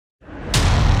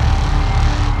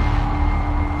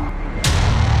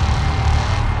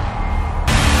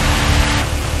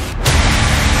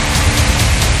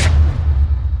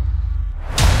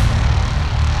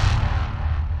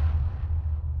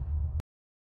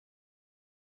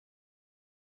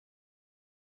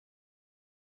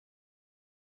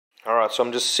Alright, so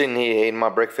I'm just sitting here eating my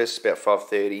breakfast. It's about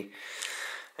 5:30.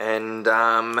 And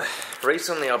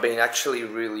recently I've been actually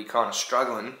really kind of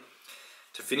struggling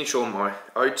to finish all my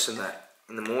oats and that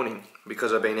in the morning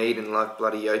because I've been eating like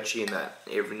bloody yochi and that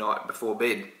every night before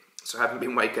bed. So I haven't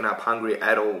been waking up hungry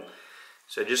at all.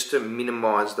 So just to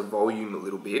minimise the volume a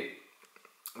little bit,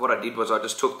 what I did was I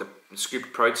just took the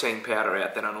scooped protein powder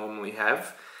out that I normally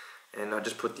have, and I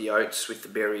just put the oats with the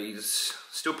berries,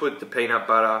 still put the peanut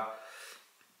butter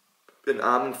and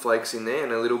almond flakes in there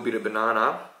and a little bit of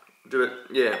banana.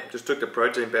 Just took the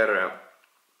protein powder out.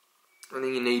 I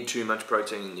think you need too much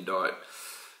protein in your diet.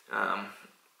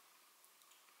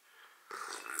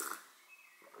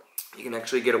 You can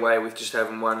actually get away with just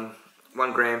having one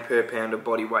gram per pound of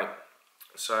body weight.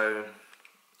 So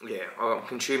yeah, I'm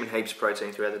consuming heaps of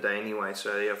protein throughout the day anyway,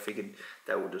 so yeah, I figured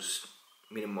that will just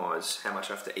minimise how much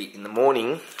I have to eat in the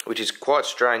morning, which is quite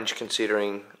strange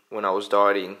considering when I was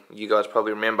dieting. You guys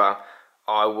probably remember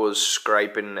I was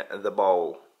scraping the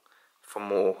bowl for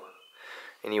more.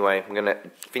 Anyway, I'm going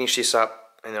to finish this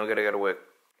up and then I'm going to go to work.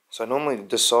 So I normally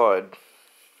decide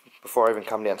before I even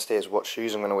come downstairs what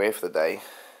shoes I'm going to wear for the day,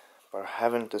 but I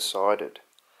haven't decided.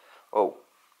 Oh,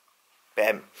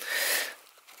 bam.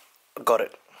 I got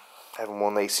it. I haven't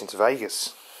worn these since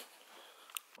Vegas.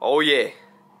 Oh yeah.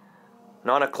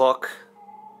 9 o'clock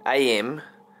AM,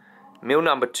 meal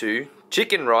number 2,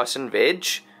 chicken, rice and veg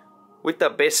with the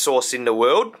best sauce in the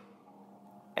world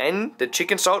and the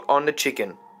chicken salt on the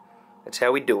chicken. That's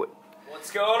how we do it. What's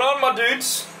going on, my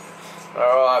dudes?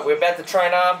 Alright, we're about to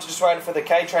train arms, just waiting for the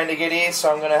K train to get here,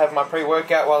 so I'm going to have my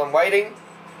pre-workout while I'm waiting.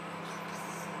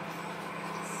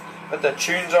 Got the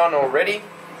tunes on already.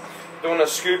 Doing a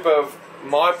scoop of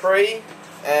my pre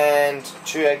and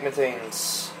 2 egg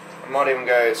matines. I might even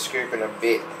go scooping a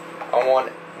bit. I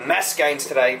want mass gains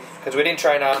today because we didn't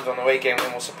train arms on the weekend when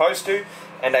we were supposed to,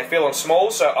 and they feeling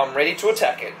small, so I'm ready to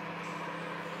attack it.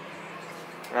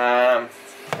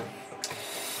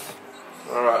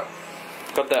 Alright,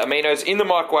 got the aminos in the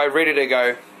microwave ready to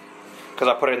go because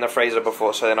I put it in the freezer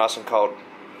before, so they're nice and cold.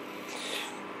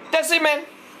 That's it, man.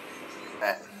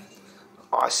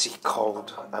 Icy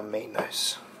cold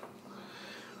aminos.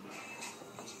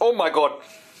 Oh my god.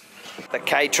 The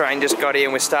K train just got here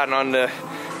and we're starting on the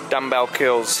dumbbell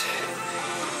curls.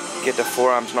 Get the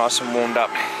forearms nice and warmed up.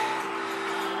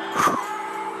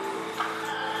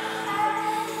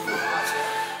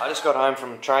 I just got home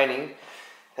from training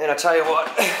and I tell you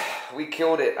what, we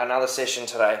killed it another session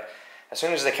today. As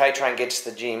soon as the K train gets to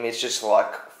the gym, it's just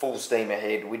like full steam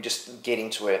ahead. We just get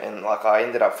into it, and like I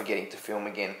ended up forgetting to film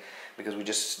again because we're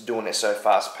just doing it so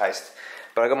fast paced.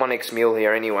 But I got my next meal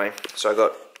here anyway. So I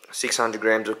got 600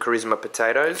 grams of charisma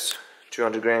potatoes,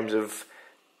 200 grams of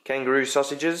kangaroo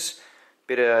sausages,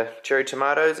 bit of cherry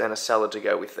tomatoes and a salad to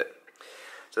go with it.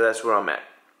 So that's where I'm at.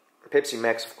 Pepsi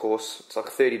Max, of course. It's like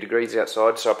 30 degrees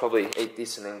outside, so I'll probably eat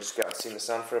this and then just go out and sit in the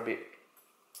sun for a bit.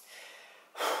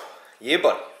 Yeah,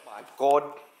 buddy. My god.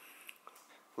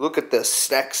 Look at the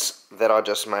snacks that I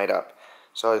just made up.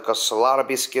 So I've got salada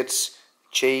biscuits,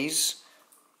 cheese,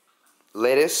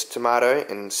 lettuce, tomato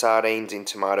and sardines in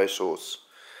tomato sauce.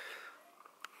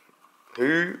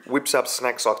 Who whips up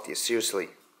snacks like this? Seriously.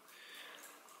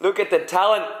 Look at the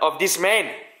talent of this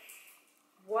man.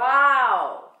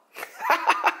 Wow.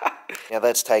 Now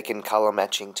that's taken colour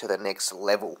matching to the next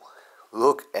level.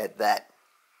 Look at that.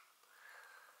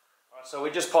 Right, so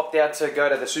we just popped out to go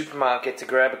to the supermarket to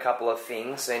grab a couple of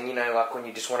things, and you know, like when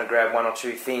you just want to grab 1 or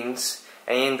 2 things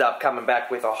and you end up coming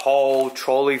back with a whole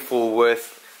trolley full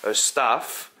worth of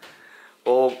stuff.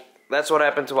 Well, that's what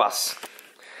happened to us.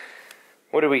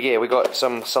 What did we get? We got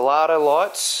some salada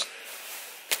lights,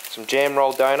 some jam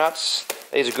roll donuts.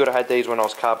 These are good. I had these when I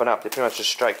was carbing up. They're pretty much just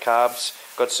straight carbs.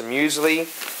 Got some muesli,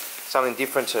 something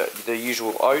different to the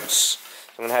usual oats.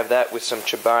 I'm going to have that with some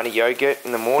Chobani yogurt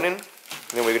in the morning.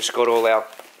 And then we just got all our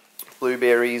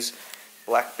blueberries,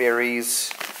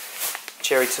 blackberries,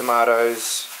 cherry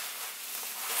tomatoes,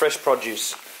 fresh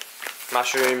produce,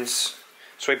 mushrooms,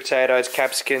 sweet potatoes,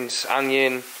 capsicums,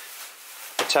 onion,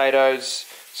 potatoes,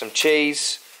 some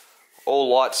cheese, all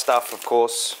light stuff of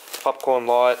course, popcorn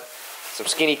light, some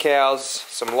skinny cows,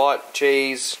 some light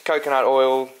cheese, coconut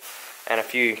oil, and a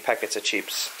few packets of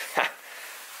chips.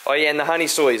 Oh yeah, and the honey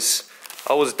soys.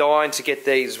 I was dying to get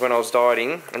these when I was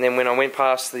dieting, and then when I went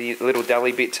past the little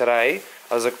deli bit today,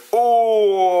 I was like,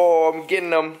 oh, I'm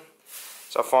getting them.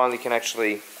 So I finally can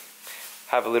actually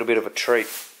have a little bit of a treat.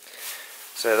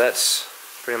 So that's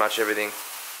pretty much everything.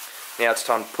 Now it's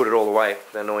time to put it all away,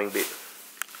 the annoying bit.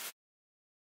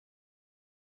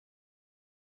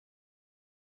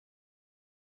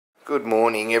 Good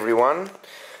morning, everyone.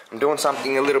 I'm doing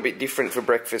something a little bit different for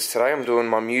breakfast today. I'm doing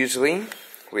my muesli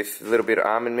with a little bit of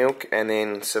almond milk and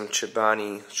then some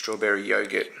Chobani strawberry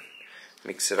yogurt.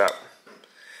 Mix it up.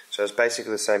 So it's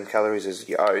basically the same calories as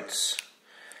your oats,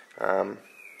 but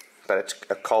it's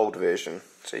a cold version.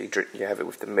 So you have it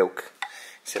with the milk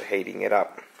instead of heating it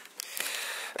up.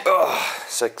 Oh,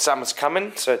 so summer's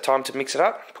coming, so time to mix it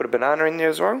up. Put a banana in there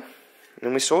as well, and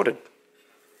then we're sorted.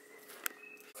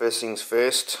 First things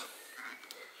first,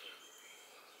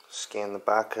 scan the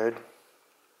barcode.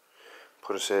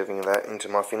 Put a serving of that into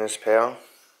my fitness pal.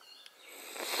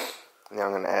 Now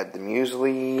I'm going to add the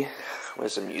muesli.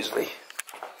 Where's the muesli?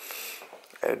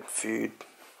 Add food,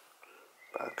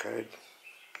 barcode.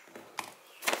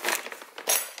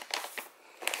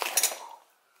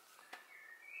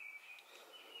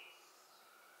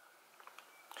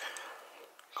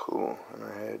 Cool, and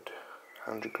I had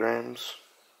 100 grams.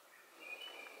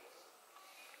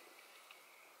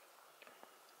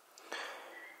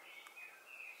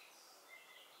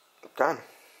 Done.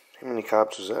 How many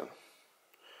carbs was that?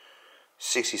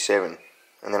 67.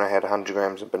 And then I had 100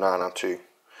 grams of banana too.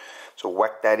 So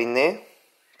whack that in there.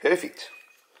 Perfect.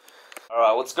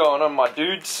 Alright, what's going on, my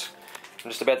dudes?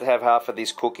 I'm just about to have half of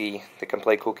this cookie, the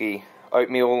complete cookie,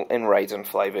 oatmeal and raisin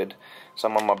flavoured. So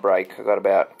I'm on my break. I've got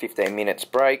about 15 minutes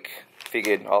break.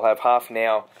 Figured I'll have half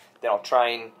now, then I'll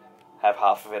train, have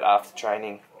half of it after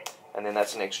training. And then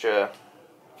that's an extra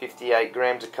 58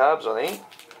 grams of carbs, I think.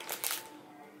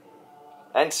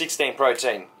 And 16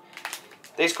 protein.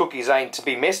 These cookies ain't to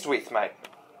be messed with, mate.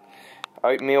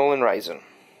 Oatmeal and raisin.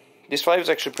 This flavour's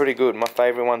actually pretty good. My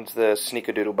favourite one's the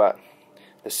snickerdoodle butt.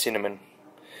 The cinnamon.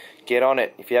 Get on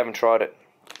it if you haven't tried it.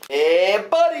 Yeah,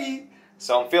 buddy!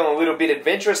 So I'm feeling a little bit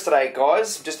adventurous today,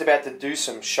 guys. I'm just about to do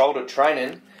some shoulder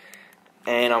training.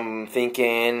 And I'm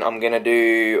thinking I'm going to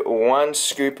do 1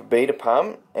 scoop of beta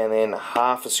pump and then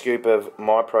half a scoop of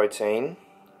my protein.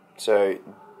 So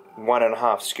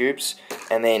 1.5 scoops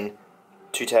and then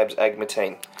 2 tabs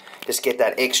agmatine. Just get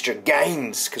that extra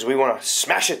gains because we want to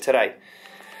smash it today.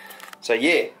 So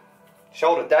yeah,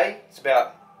 shoulder day. It's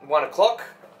about 1 o'clock.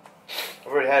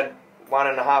 I've already had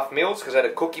 1.5 meals because I had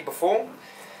a cookie before.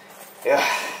 Yeah,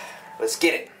 let's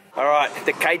get it. Alright,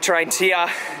 the K-Train's here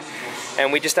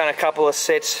and we just done a couple of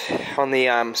sets on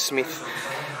the Smith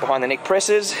behind the neck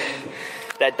presses.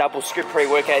 That double script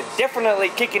pre-workout is definitely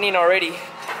kicking in already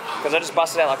because I just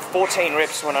busted out like 14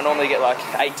 reps when I normally get like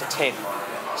 8 to 10.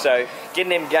 So getting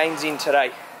them gains in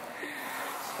today.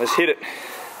 Let's hit it.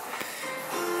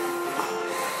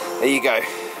 There you go.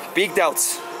 Big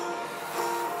delts.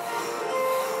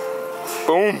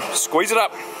 Boom. Squeeze it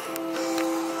up.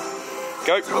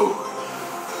 Go.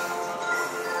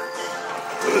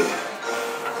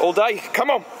 All day. Come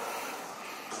on.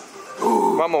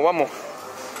 One more.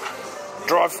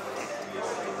 Drive.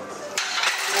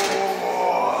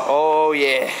 Oh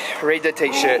yeah. Read the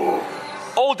t-shirt.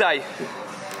 All day.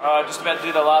 Just about to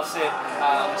do the last set.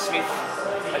 Smith.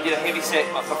 I did a heavy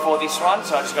set before this one,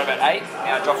 so I just got about 8.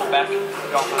 Now I drop it back,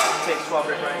 go for that 10 to 12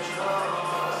 rep range.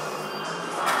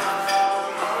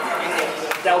 In there,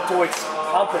 deltoids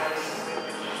pumping.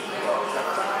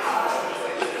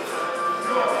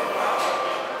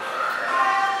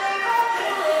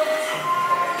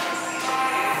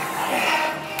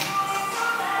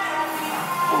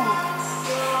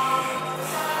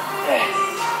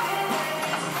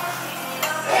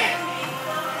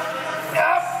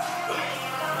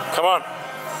 Come on.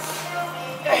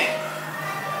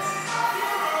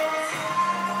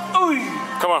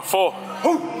 Come on, 4.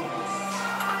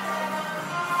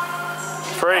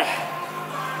 3.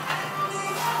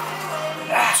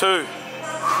 2.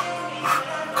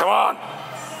 Come on.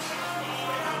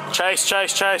 Chase.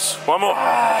 One more.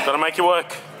 Gotta make it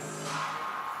work.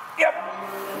 Yep.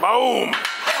 Boom.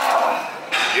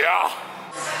 Yeah.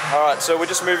 Alright, so we're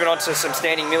just moving on to some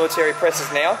standing military presses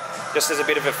now, just as a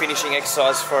bit of a finishing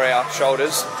exercise for our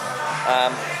shoulders.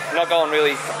 Not going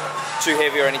really too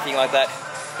heavy or anything like that,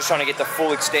 just trying to get the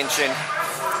full extension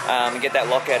and get that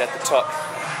lockout at the top.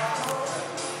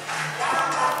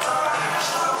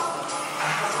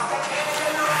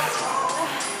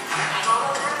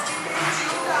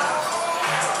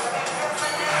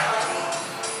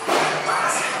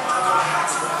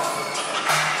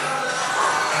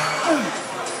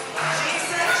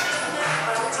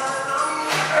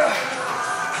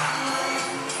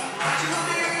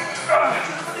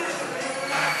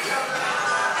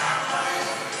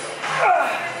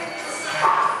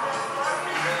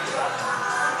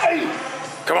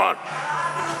 Come on.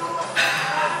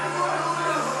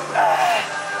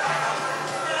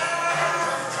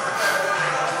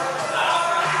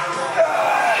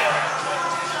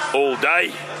 All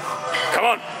day. Come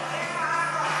on.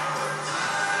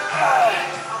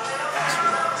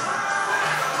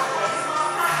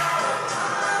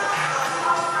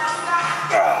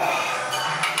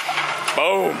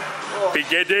 Boom.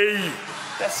 Big Eddy.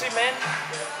 That's it, man.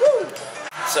 Woo.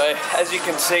 So, as you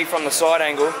can see from the side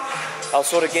angle, I'll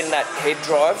sort of get in that head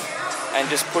drive and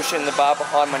just push in the bar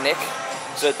behind my neck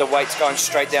so that the weight's going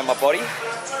straight down my body.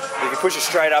 If you push it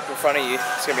straight up in front of you,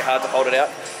 it's going to be hard to hold it out.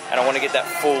 And I want to get that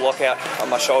full lockout on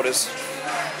my shoulders.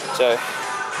 So,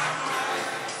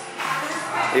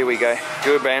 here we go.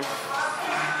 Good, man.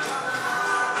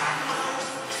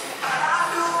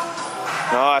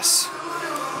 Nice.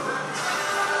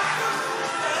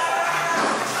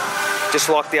 Just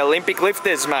like the Olympic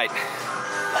lifters, mate.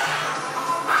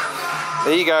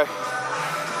 There you go.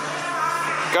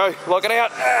 Go, lock it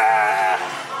out.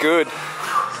 Good.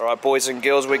 All right, boys and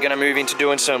girls, we're gonna move into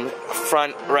doing some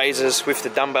front raises with the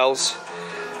dumbbells.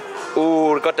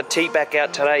 Ooh, got the tea back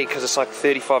out today because it's like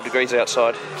 35 degrees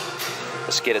outside.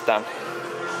 Let's get it done.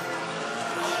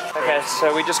 Okay,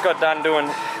 so we just got done doing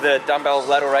the dumbbell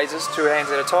lateral raises, 2 hands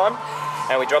at a time,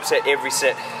 and we drop set every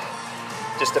set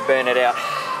just to burn it out.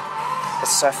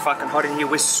 It's so fucking hot in here,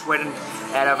 we're sweating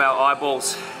out of our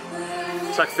eyeballs.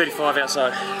 It's like 35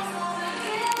 outside.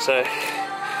 So,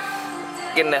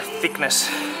 getting that thickness.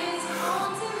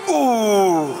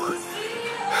 Ooh!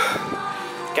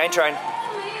 Gain train.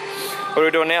 What are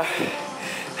we doing now?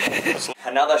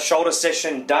 Another shoulder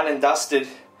session done and dusted.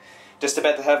 Just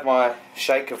about to have my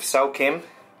shake of Salchem.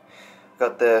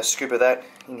 Got the scoop of that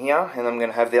in here, and I'm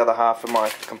going to have the other half of my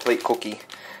complete cookie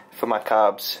for my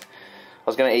carbs. I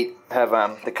was going to have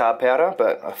the carb powder,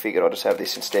 but I figured I'll just have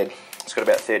this instead. It's got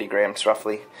about 30 grams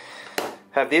roughly.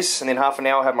 Have this, and then half an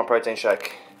hour I'll have my protein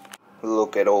shake.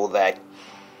 Look at all that.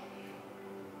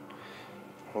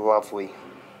 Lovely.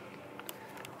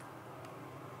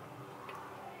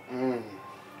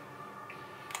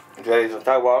 Jeez, I'll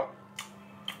tell you what,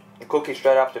 the cookie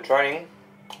straight after training,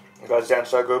 it goes down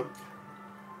so good.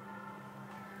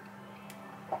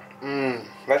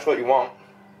 That's what you want.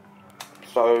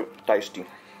 So tasty.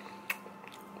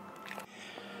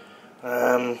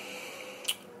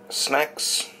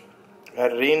 Snacks,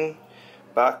 add it in,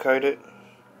 barcode it.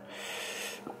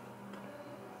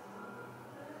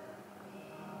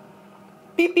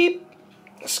 Beep beep.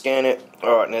 Scan it.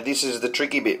 Alright, now this is the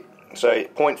tricky bit. So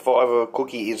 0.5 of a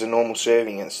cookie is a normal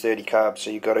serving and it's 30 carbs, so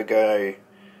you've got to go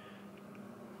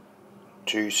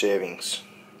 2 servings.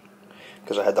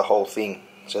 Because I had the whole thing.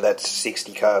 So that's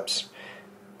 60 carbs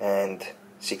and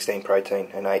 16 protein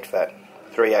and 8 fat.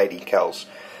 380 calories. So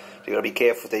you've got to be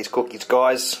careful with these cookies,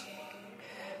 guys.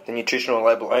 The nutritional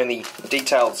label only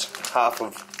details half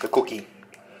of the cookie.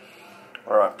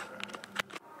 Alright.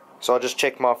 So I just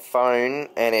checked my phone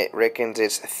and it reckons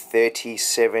it's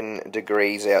 37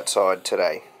 degrees outside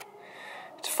today.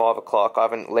 It's 5 o'clock. I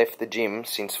haven't left the gym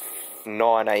since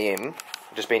 9 AM.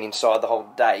 I've just been inside the whole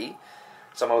day.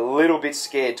 So I'm a little bit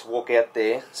scared to walk out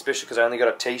there, especially because I only got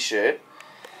a t-shirt.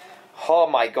 Oh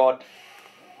my god.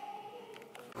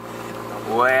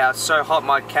 Wow, it's so hot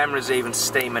my camera's even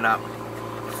steaming up.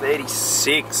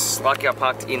 36. Lucky I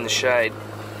parked in the shade.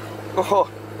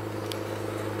 Oh.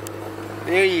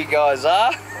 There you guys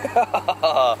are.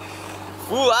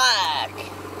 Whack!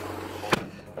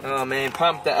 Oh man,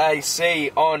 pump the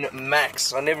AC on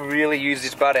max. I never really use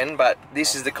this button, but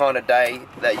this is the kind of day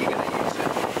that you're gonna use it.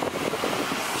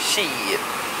 Shit.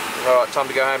 Alright, time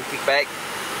to go home, kick back.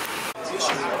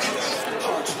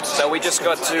 So we just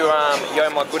got to Yo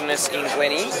My Goodness in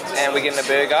Glenny, and we're getting a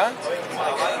burger.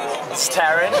 It's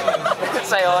Taryn.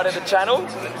 Say hi to the channel.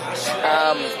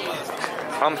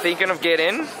 I'm thinking of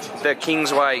getting the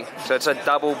Kingsway. So it's a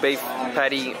double beef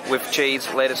patty with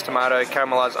cheese, lettuce, tomato,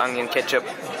 caramelized onion, ketchup,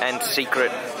 and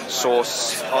secret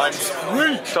sauce.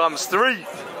 Times 3.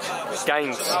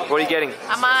 Gains. What are you getting?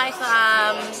 I might,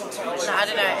 I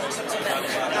don't know.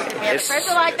 Yeah, press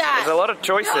it like that. There's a lot of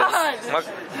choices.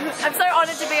 I'm so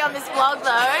honoured to be on this vlog though.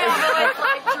 I've always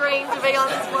like dreamed to be on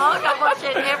this vlog. I watch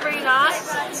it every night.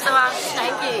 So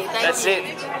thank you. That's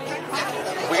it.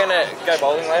 We're gonna go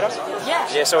bowling later?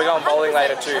 Yeah. Yeah, so we're going bowling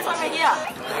later too. That's like here.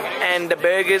 And the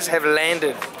burgers have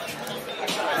landed.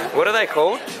 What are they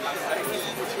called?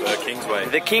 Kingsway.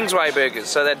 The Kingsway burgers.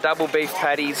 So they're double beef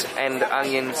patties and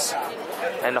onions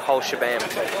and the whole shabam.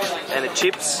 And the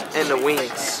chips and the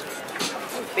wings.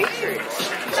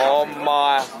 Oh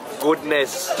my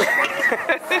goodness.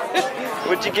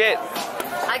 What'd you get?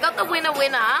 I got the winner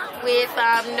with no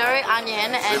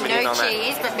onion and no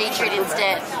cheese, but beetroot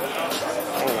instead.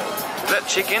 Is that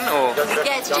chicken or?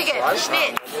 Yeah, it's chicken.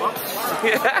 Schnitt.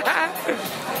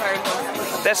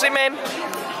 That's it, man.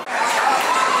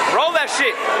 Roll that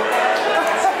shit.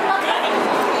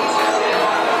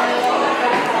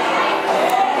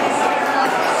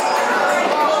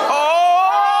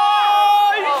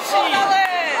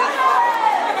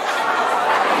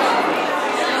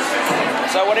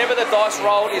 So whatever the dice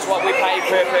rolled is what we pay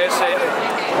per person,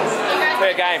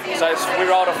 per game. So we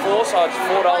rolled a 4, so it's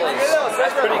 $4.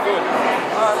 That's pretty good.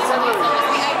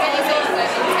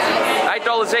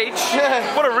 $8 each?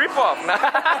 What a rip-off.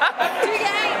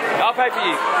 I'll pay for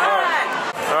you.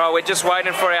 Alright, we're just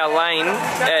waiting for our lane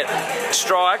at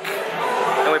Strike,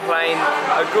 and we're playing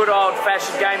a good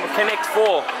old-fashioned game of Connect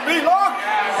 4. Vlog!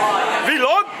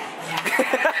 Vlog!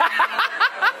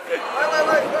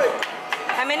 Wait.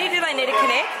 How many do they need to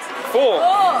connect? 4.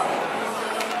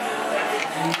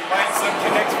 Playing some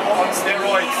Connect 4 on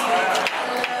steroids.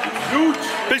 Huge!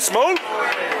 Big small? Go.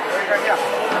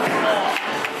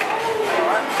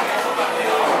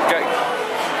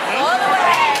 All the way.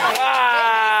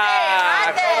 Ah!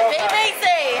 Right there, BBC.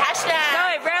 Hashtag. No,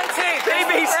 round 2.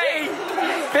 BBC!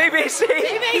 BBC!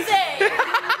 BBC.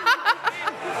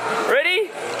 Ready?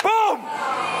 Boom!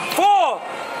 4!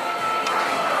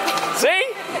 See?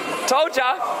 Told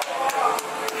ya.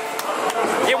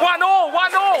 Yeah, 1-1.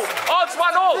 Oh, it's 1-1.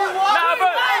 Nah,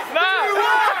 but nah.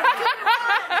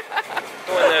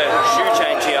 Doing the shoe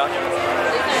change here.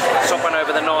 Swapping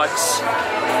over the Nikes.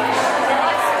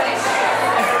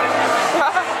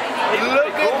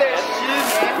 Look at that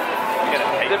shit!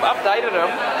 They've updated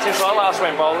them since I last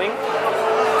went bowling.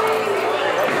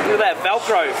 Look at that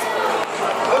Velcro.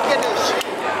 Look at this shit!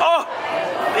 Oh!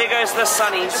 There goes the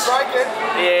sunnies. Broken.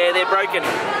 Yeah, they're broken.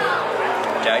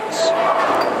 Jokes.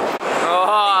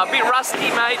 Oh, a bit rusty,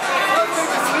 mate.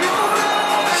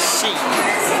 Shit.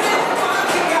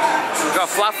 Got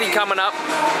Fluffy coming up.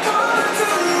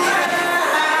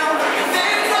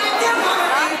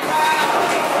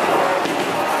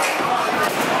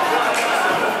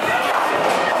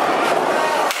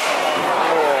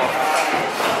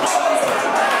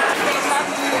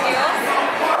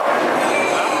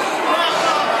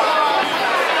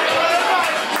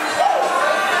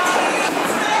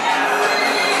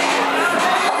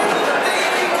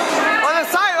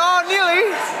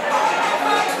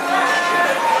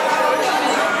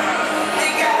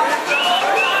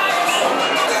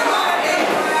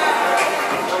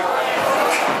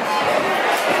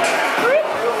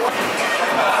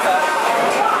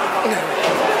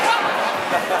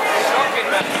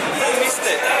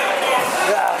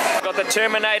 Got the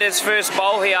Terminator's first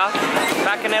bowl here,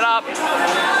 backing it up.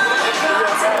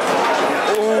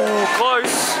 Ooh,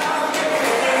 close.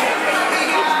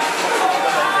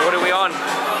 What are we on?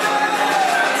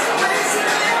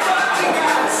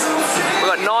 We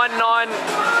got 9, 9,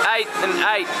 8, and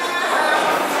 8.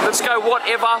 Let's go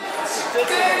whatever.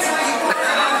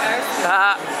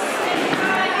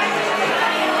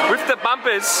 With the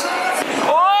bumpers.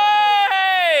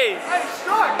 Oi!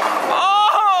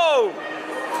 Oh!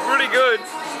 Pretty good.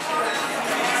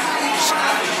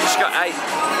 Just got 8.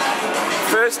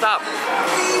 First up.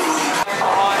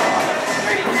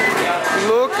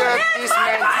 Look at this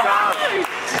man's calf.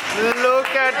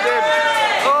 Look at them.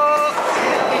 Oh,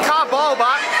 he can't bowl,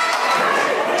 but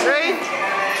see?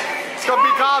 It's got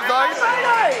big calves though.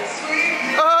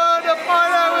 Oh, the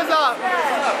photo was up.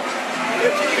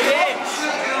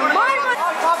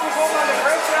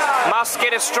 Must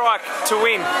get a strike to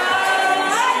win.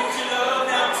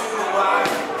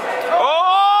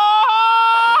 Oh!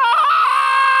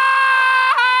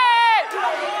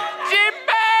 Jimmy!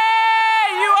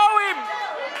 You owe him!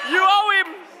 You owe him!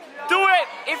 Do it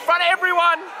in front of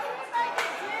everyone!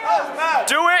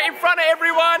 Do it in front of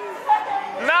everyone!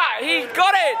 Nah, he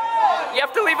got it! You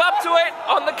have to live up to it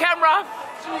on the camera.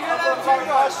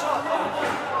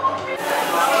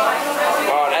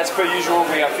 Alright, as per usual,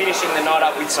 we are finishing the night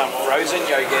up with some frozen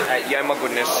yogurt. Yo, my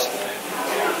goodness.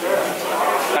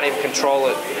 Can't even control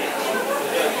it.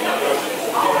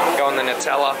 Go on the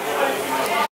Nutella.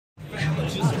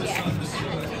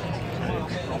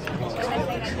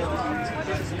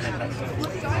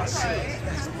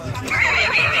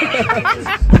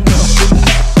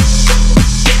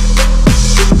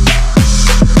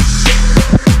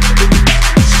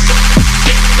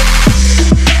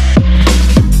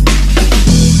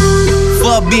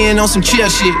 Fuck being on some chill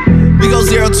shit. We go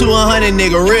 0 to 100,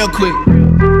 nigga, real quick.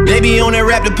 Baby on that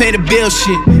rap to pay the bill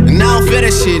shit. And I don't feel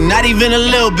that shit, not even a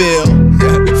little bill.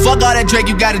 Fuck all that Drake,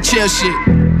 you gotta chill shit.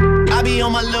 I be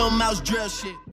on my little mouse drill shit.